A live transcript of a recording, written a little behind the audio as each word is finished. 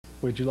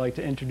Would you like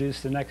to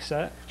introduce the next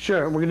set?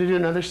 Sure, we're going to do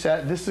another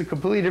set. This is a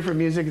completely different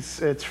music.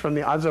 It's from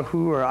the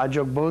Adzohu or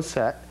Adzogbo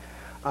set.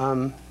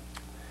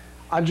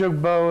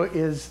 Adzogbo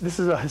this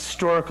is a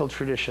historical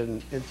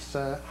tradition. It's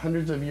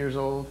hundreds of years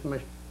old.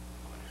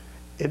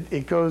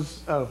 It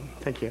goes, oh,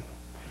 thank you.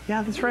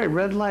 Yeah, that's right,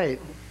 red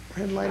light.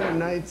 Red light at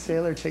night,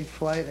 sailor take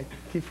flight. I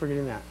keep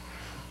forgetting that.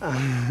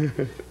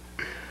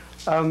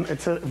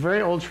 It's a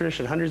very old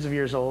tradition, hundreds of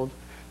years old.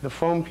 The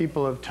Fon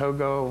people of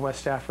Togo,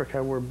 West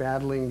Africa, were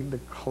battling the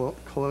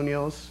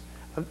colonials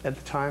at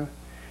the time.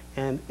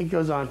 And it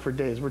goes on for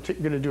days. We're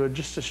going to do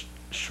just a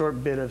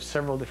short bit of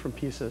several different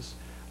pieces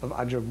of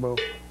Adzogbo.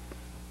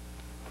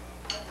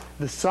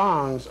 The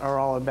songs are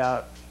all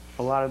about,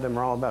 a lot of them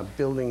are all about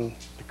building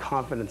the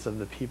confidence of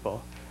the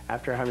people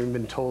after having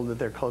been told that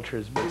their culture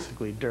is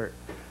basically dirt.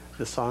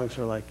 The songs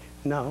are like,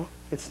 no,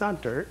 it's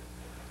not dirt.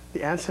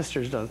 The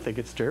ancestors don't think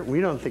it's dirt.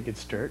 We don't think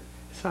it's dirt.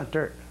 It's not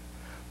dirt.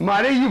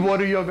 Mare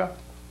yiboru yoga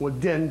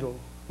wadendo.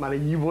 Mare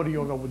yiboru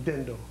yoga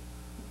wadendo.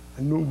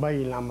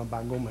 Anubai lama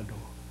bagomado.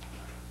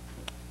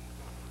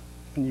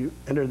 When you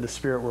enter the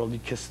spirit world, you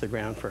kiss the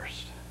ground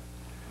first.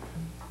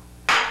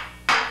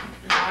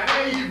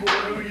 Mare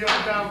yiboru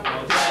yoga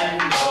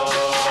wadendo.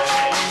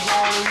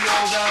 Yiboru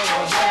yoga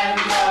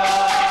wadendo.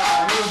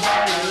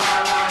 Anubai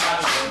lama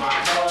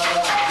bagomado.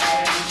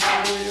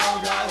 Yiboru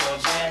yoga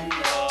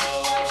wadendo.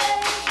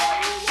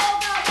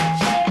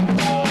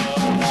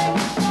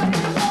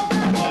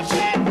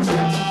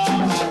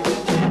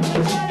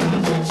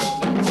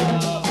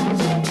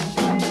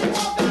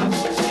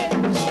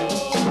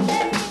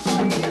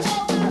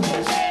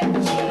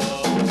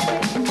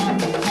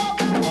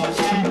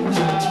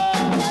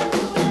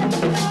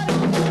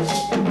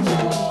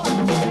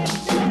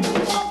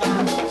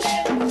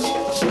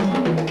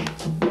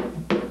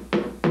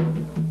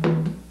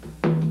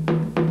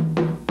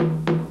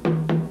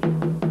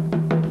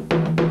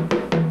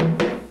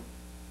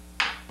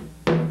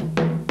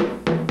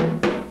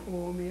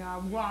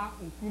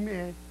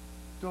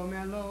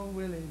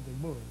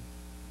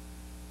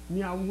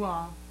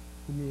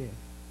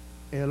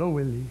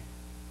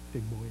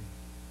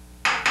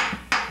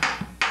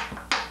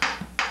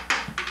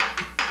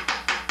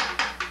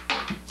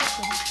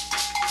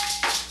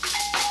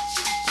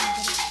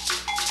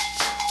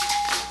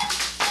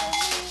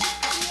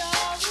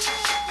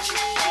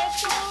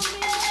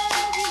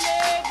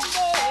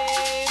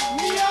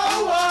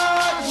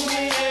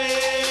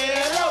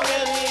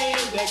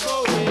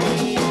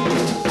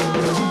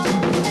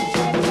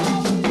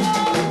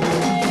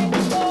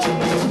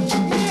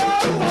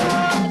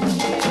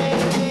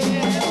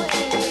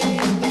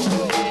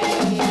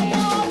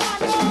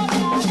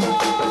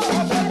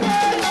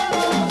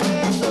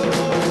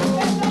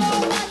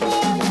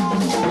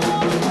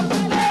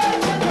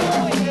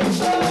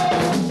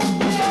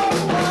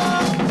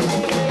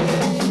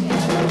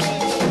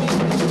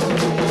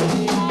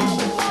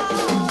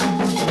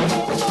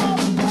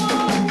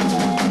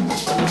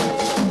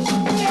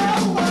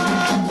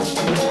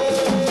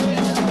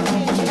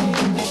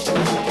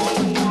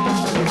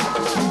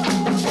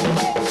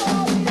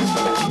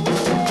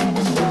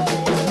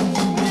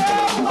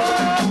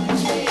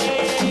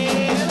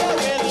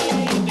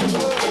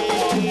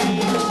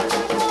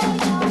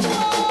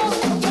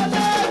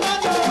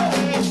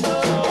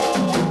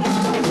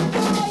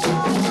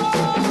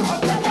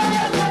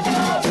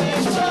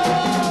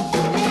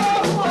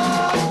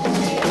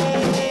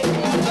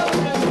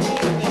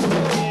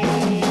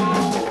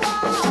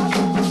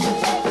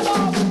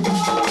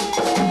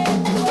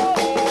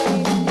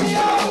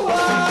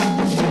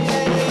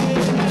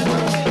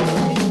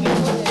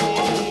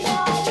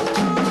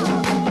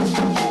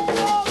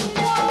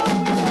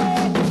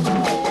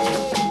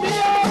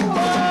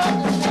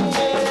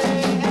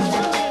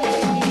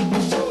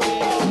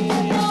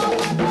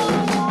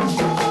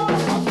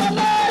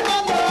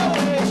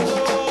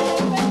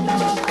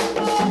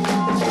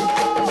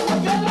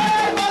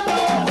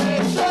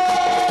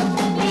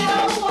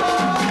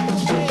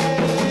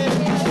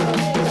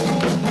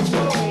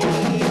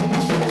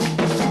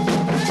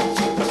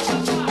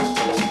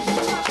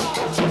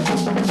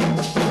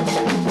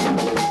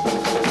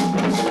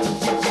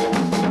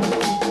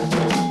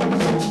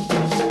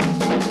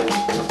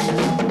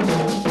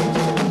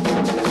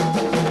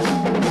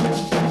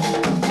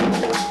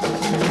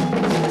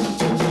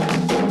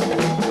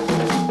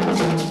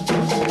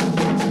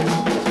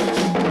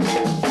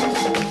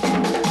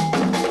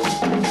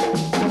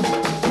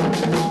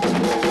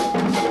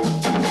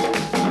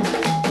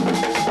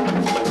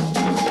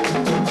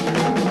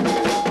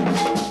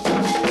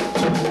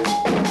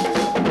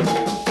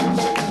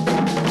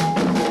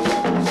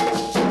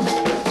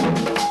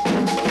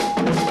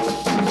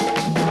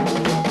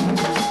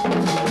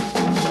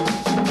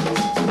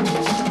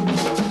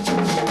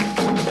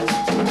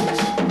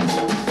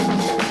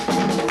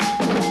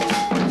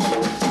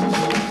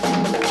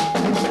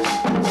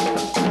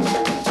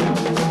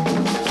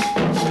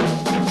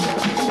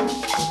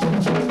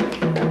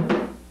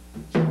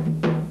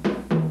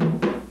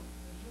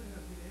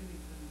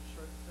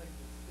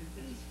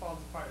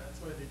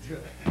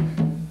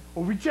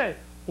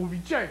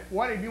 Hey,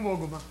 what did you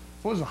want?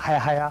 What's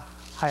haya,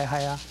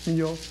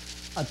 yo?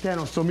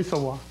 Ateno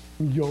somisowa,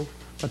 yo.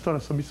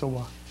 Atona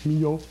somisowa,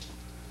 yo.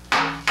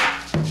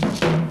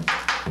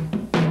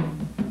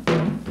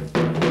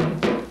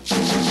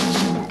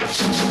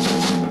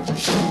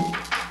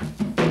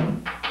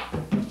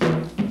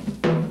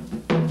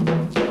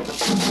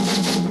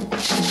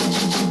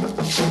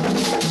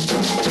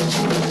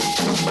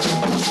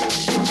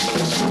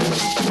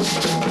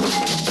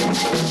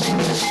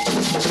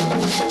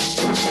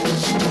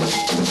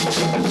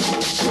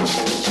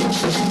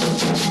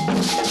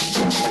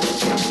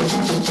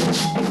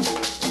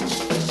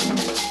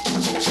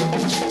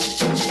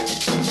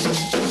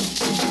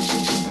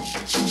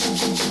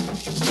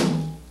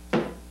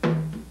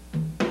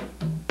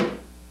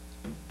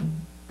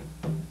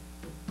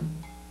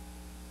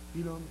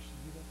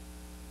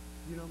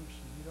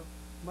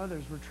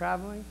 Mothers, we're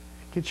traveling.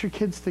 Get your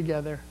kids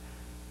together.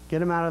 Get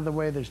them out of the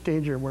way. There's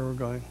danger where we're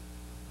going.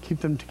 Keep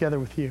them together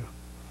with you.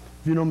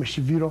 Vino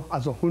mishiviro,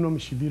 Adzohu no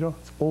mishiviro.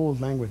 It's old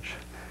language.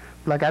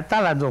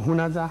 Blagata Adzohu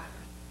naza.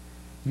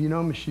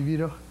 Vino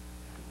mishiviro,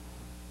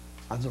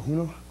 Adzohu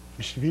no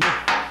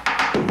mishiviro.